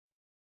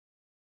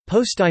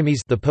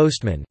Postimees, The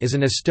Postman, is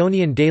an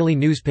Estonian daily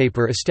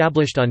newspaper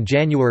established on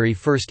January 1,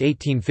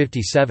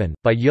 1857,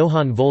 by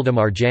Johann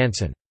Voldemar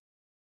Janson.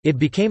 It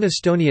became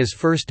Estonia's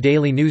first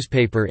daily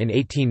newspaper in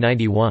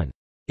 1891.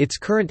 Its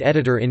current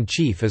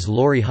editor-in-chief is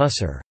Lauri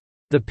Hussar.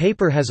 The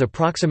paper has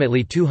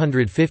approximately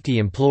 250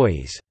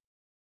 employees.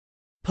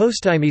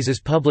 Postimees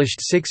is published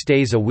 6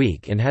 days a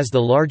week and has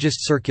the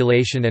largest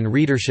circulation and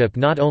readership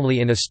not only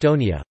in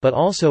Estonia, but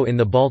also in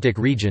the Baltic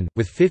region,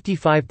 with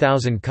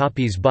 55,000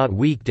 copies bought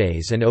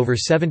weekdays and over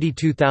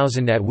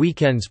 72,000 at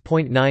weekends.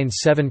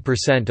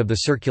 0.97% of the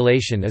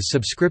circulation is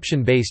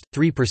subscription-based,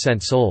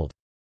 3% sold.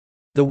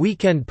 The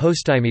weekend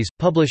Postimees,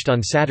 published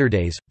on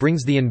Saturdays,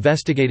 brings the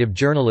investigative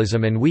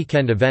journalism and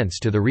weekend events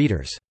to the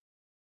readers.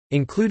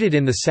 Included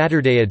in the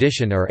Saturday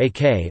edition are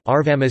AK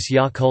Arvamus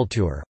ja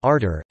Kultur,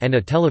 Arter, and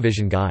a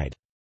television guide.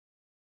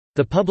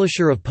 The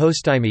publisher of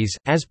Postimees,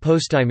 as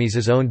Postimees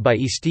is owned by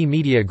Eesti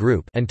Media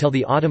Group until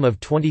the autumn of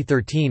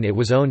 2013 it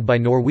was owned by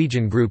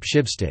Norwegian group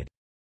Schibsted.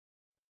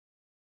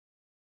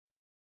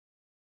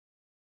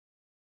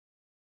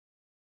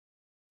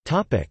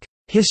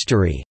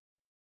 History.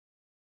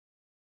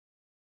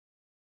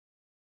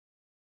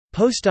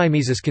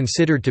 Postimees is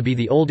considered to be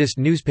the oldest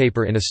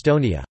newspaper in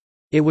Estonia.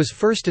 It was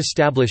first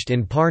established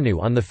in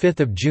Pärnu on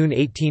 5 June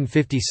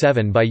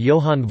 1857 by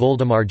Johann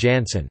Voldemar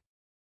Janson.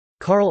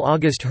 Carl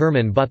August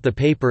Hermann bought the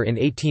paper in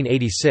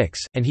 1886,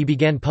 and he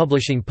began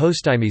publishing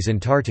Postimees in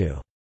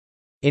Tartu.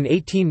 In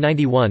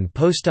 1891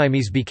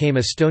 Postimees became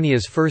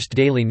Estonia's first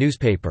daily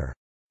newspaper.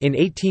 In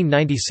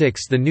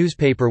 1896 the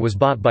newspaper was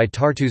bought by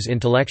Tartu's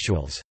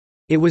intellectuals.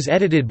 It was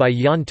edited by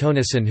Jan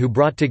Tönnissen, who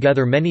brought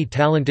together many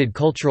talented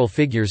cultural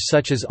figures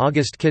such as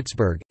August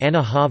Kitzberg,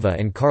 Anna Hava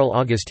and Carl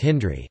August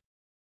Hindri.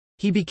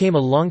 He became a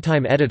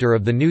longtime editor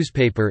of the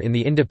newspaper in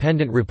the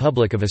independent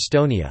Republic of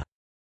Estonia.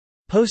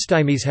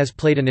 Postimees has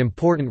played an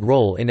important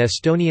role in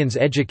Estonians'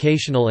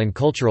 educational and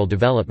cultural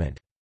development.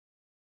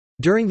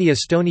 During the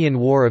Estonian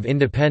War of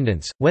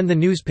Independence, when the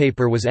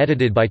newspaper was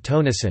edited by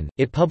Tönnissen,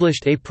 it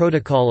published A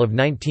Protocol of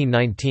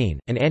 1919,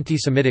 an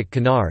anti-Semitic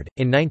canard.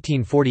 In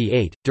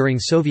 1948, during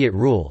Soviet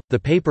rule, the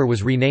paper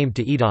was renamed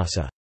to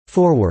Edasi,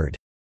 Forward.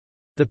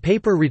 The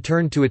paper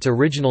returned to its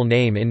original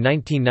name in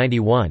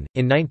 1991.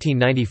 In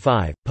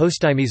 1995,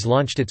 Postimees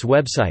launched its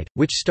website,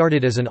 which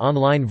started as an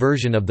online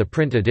version of the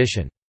print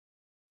edition.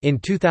 In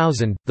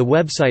 2000, the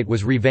website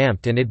was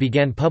revamped and it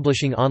began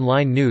publishing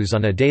online news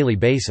on a daily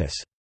basis.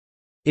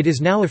 It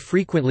is now a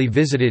frequently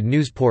visited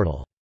news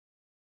portal.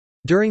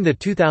 During the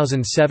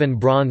 2007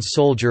 Bronze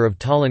Soldier of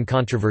Tallinn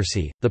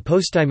controversy, the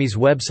Postimees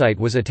website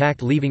was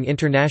attacked, leaving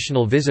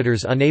international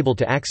visitors unable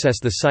to access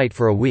the site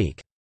for a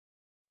week.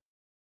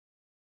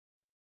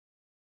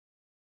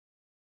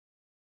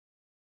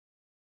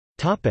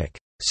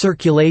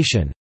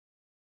 Circulation.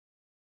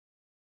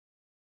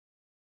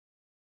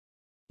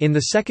 In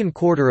the second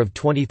quarter of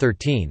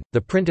 2013,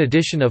 the print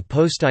edition of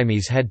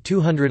Postimees had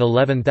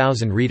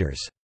 211,000 readers.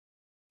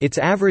 Its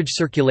average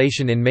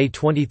circulation in May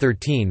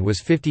 2013 was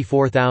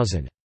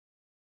 54,000.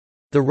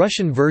 The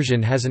Russian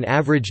version has an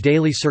average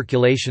daily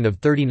circulation of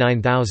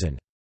 39,000.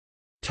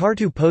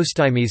 Tartu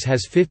Postimees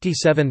has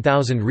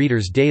 57,000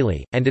 readers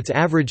daily, and its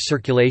average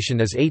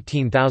circulation is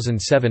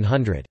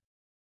 18,700.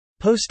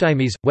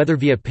 Postimees, whether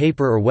via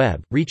paper or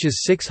web,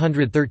 reaches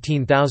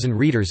 613,000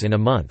 readers in a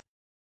month.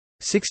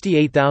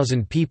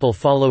 68,000 people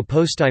follow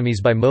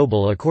Postimees by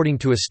mobile according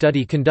to a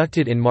study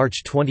conducted in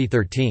March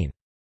 2013.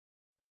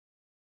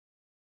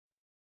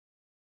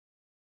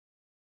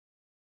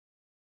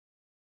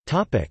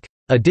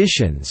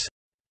 Editions.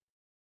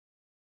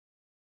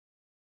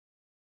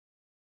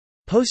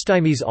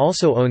 Postimees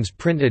also owns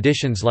print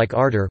editions like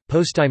Arter,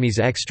 Postimees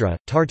Extra,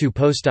 Tartu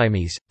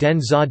Postimees, Den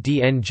za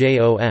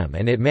DNJOM,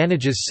 and it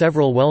manages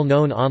several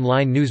well-known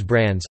online news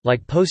brands,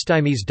 like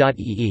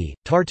Postimees.ee,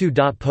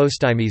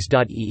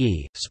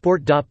 Tartu.postimees.ee,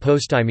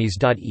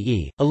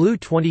 Sport.postimees.ee,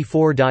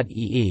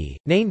 Alu24.ee,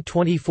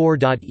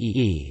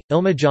 Nain24.ee,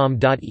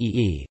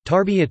 Ilmajam.ee,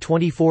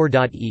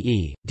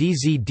 Tarbija24.ee,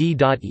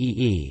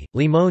 DZD.ee,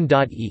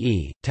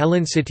 Limon.ee,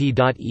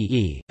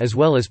 Tallincity.ee, as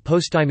well as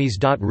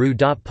Postimees.ru.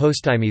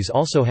 Postimees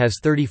also has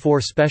 34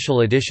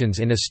 special editions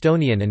in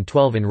Estonian and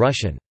 12 in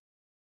Russian.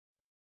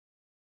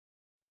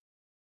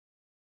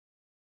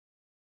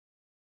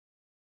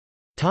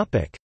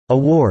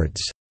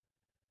 Awards.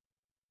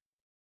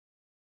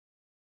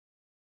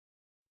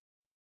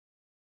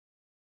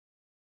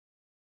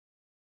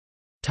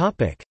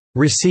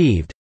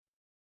 Received.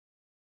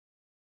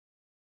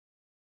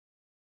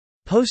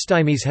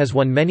 Postimees has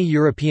won many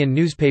European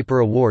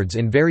newspaper awards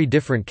in very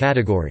different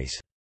categories.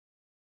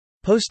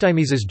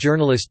 Postimees'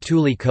 journalist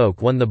Tuuli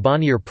Koch won the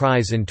Bonnier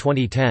Prize in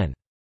 2010.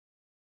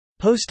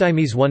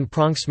 Postimees won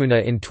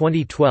Pronksmuna in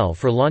 2012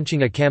 for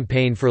launching a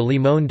campaign for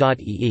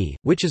Limon.ee,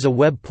 which is a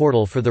web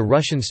portal for the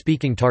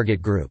Russian-speaking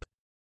target group.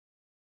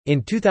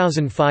 In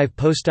 2005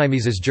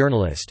 Postimees'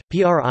 journalist,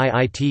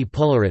 Priit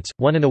Pularits,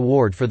 won an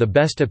award for the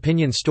Best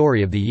Opinion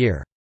Story of the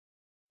Year.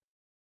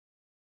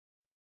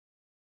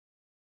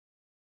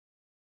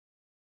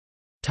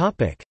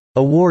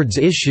 Awards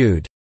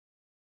issued.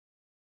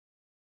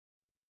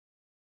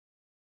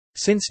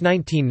 Since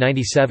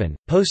 1997,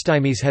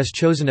 Postimees has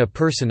chosen a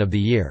Person of the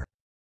Year.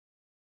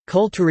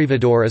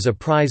 Culturivador is a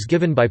prize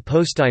given by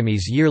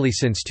Postimees yearly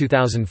since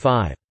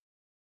 2005.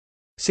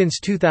 Since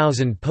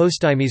 2000,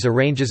 Postimees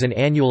arranges an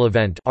annual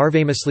event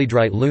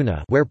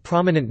where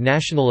prominent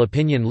national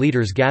opinion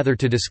leaders gather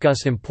to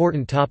discuss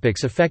important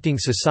topics affecting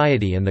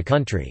society and the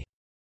country.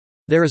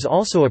 There is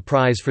also a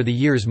prize for the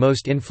year's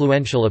most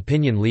influential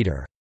opinion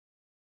leader.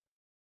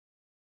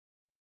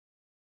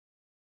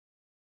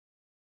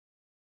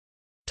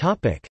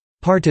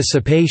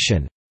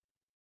 Participation.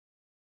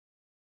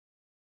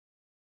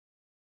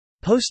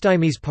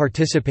 Postimees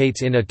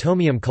participates in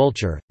Atomium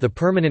Culture, the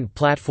permanent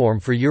platform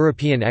for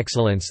European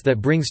excellence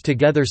that brings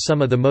together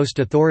some of the most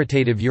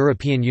authoritative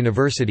European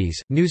universities,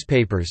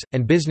 newspapers,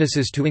 and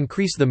businesses to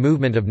increase the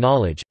movement of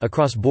knowledge,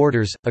 across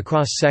borders,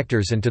 across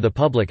sectors and to the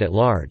public at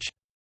large.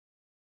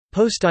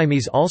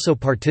 Postimees also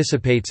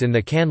participates in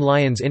the Cannes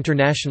Lions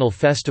International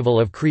Festival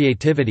of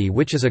Creativity,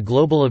 which is a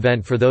global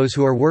event for those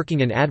who are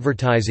working in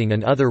advertising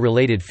and other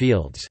related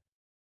fields.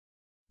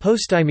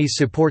 Postimees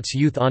supports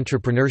youth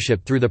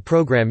entrepreneurship through the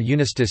program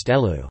Unistis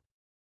Elu.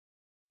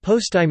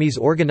 Postimees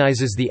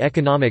organizes the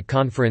economic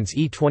conference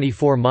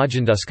E24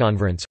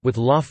 Majanduskonference, with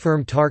law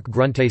firm Tark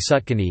Grunte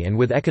Sutkani and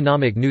with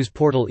economic news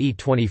portal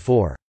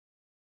E24.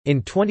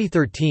 In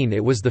 2013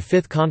 it was the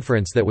fifth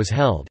conference that was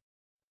held.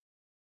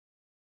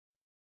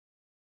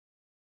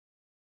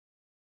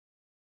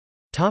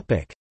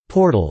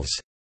 Portals.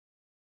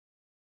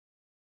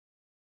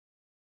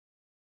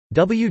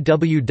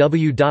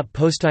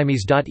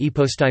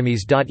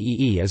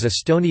 www.postimees.epostimees.ee is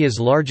Estonia's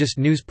largest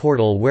news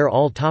portal where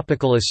all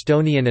topical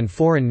Estonian and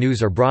foreign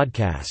news are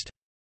broadcast.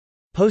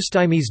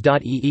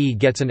 Postimees.ee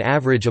gets an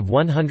average of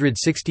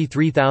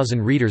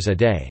 163,000 readers a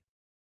day.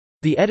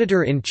 The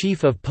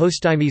editor-in-chief of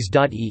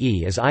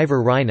Postimees.ee is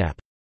Ivar Reinap.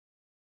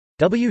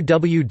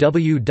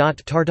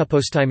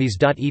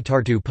 www.tartupostimees.ee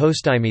Tartu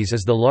Postimees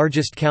is the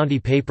largest county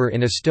paper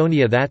in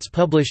Estonia that's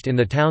published in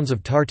the towns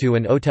of Tartu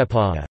and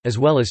Otepää, as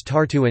well as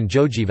Tartu and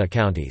Jõgeva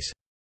counties.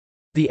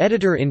 The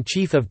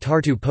editor-in-chief of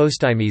Tartu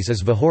Postimees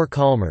is Vahur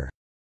Kalmer.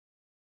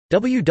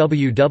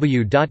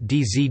 www.dzd.ee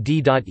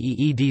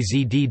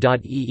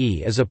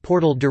Dzd.ee is a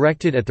portal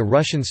directed at the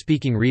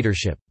Russian-speaking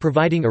readership,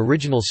 providing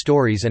original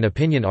stories and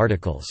opinion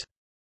articles.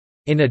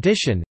 In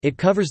addition, it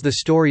covers the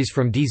stories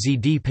from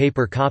DZD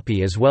paper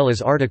copy as well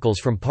as articles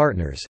from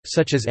partners,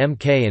 such as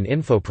MK and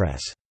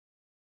Infopress.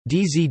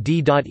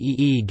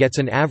 DZD.ee gets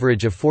an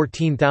average of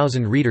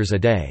 14,000 readers a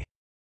day.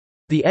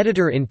 The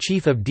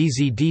editor-in-chief of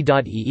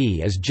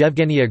DZD.ee is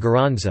Jevgenia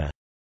Garanza.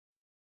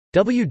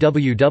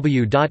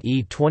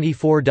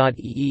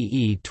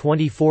 www.e24.ee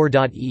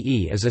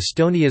E24.ee is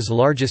Estonia's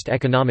largest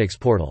economics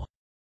portal.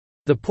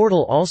 The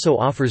portal also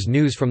offers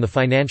news from the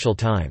Financial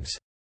Times.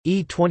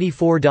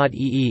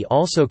 E24.ee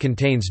also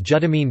contains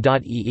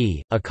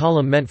Jutamine.ee, a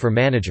column meant for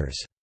managers.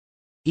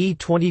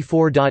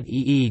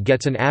 E24.ee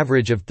gets an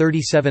average of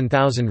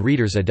 37,000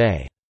 readers a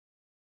day.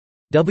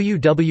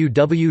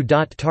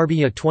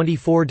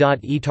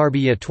 www.tarbia24.ee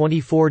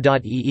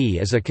Tarbia24.ee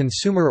is a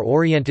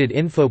consumer-oriented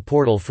info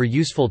portal for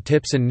useful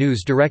tips and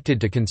news directed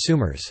to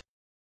consumers.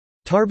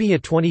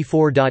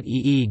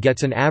 Tarbia24.ee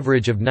gets an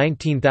average of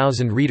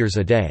 19,000 readers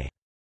a day.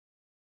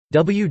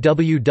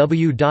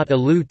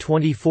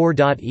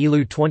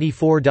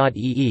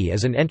 www.elu24.elu24.ee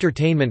is an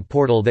entertainment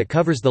portal that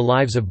covers the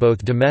lives of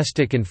both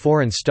domestic and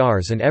foreign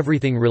stars and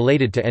everything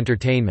related to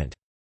entertainment.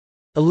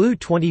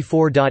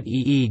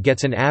 elu24.ee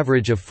gets an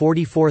average of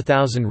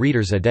 44,000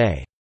 readers a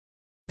day.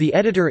 The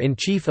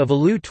editor-in-chief of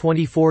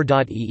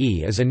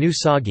elu24.ee is Anu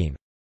Sagim.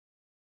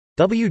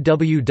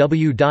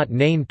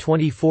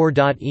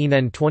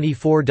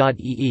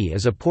 www.nane24.enen24.ee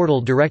is a portal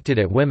directed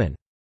at women.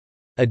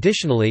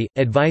 Additionally,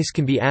 advice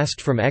can be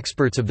asked from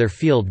experts of their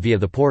field via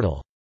the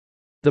portal.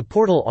 The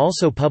portal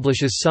also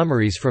publishes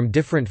summaries from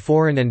different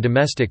foreign and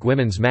domestic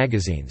women's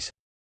magazines.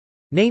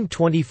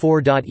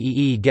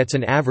 Nane24.ee gets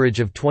an average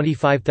of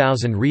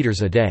 25,000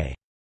 readers a day.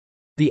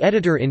 The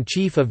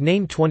editor-in-chief of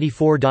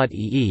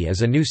Nane24.ee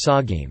is Anu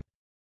Sagim.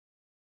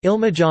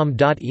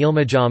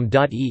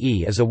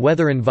 Ilmajam.ilmajam.ee is a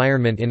weather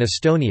environment in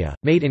Estonia,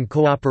 made in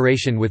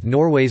cooperation with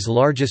Norway's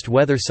largest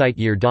weather site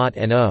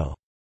Year.no.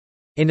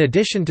 In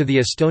addition to the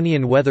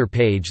Estonian weather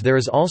page, there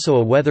is also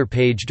a weather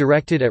page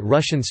directed at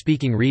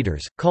Russian-speaking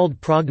readers,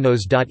 called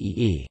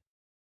prognoz.ee.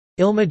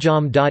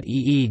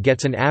 Ilmajam.ee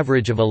gets an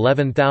average of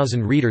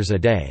 11,000 readers a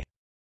day.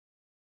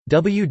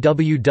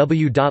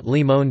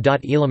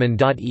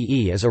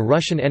 www.limon.iliman.ee is a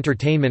Russian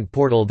entertainment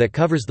portal that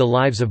covers the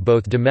lives of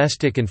both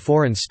domestic and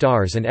foreign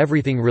stars and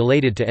everything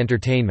related to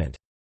entertainment.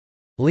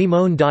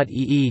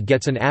 Limon.ee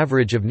gets an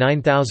average of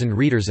 9,000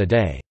 readers a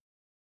day.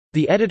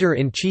 The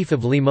editor-in-chief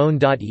of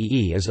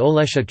Limon.ee is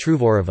Olesha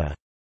Truvorova.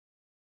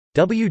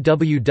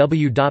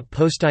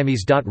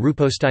 www.postimees.ru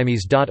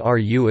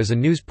Postimees.ru is a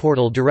news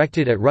portal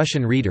directed at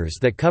Russian readers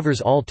that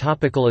covers all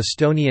topical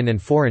Estonian and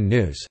foreign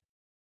news.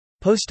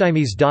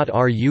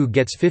 Postimees.ru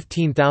gets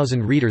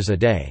 15,000 readers a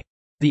day.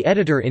 The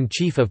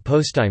editor-in-chief of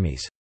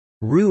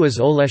Postimees.ru is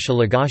Olesha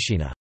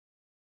Lagashina.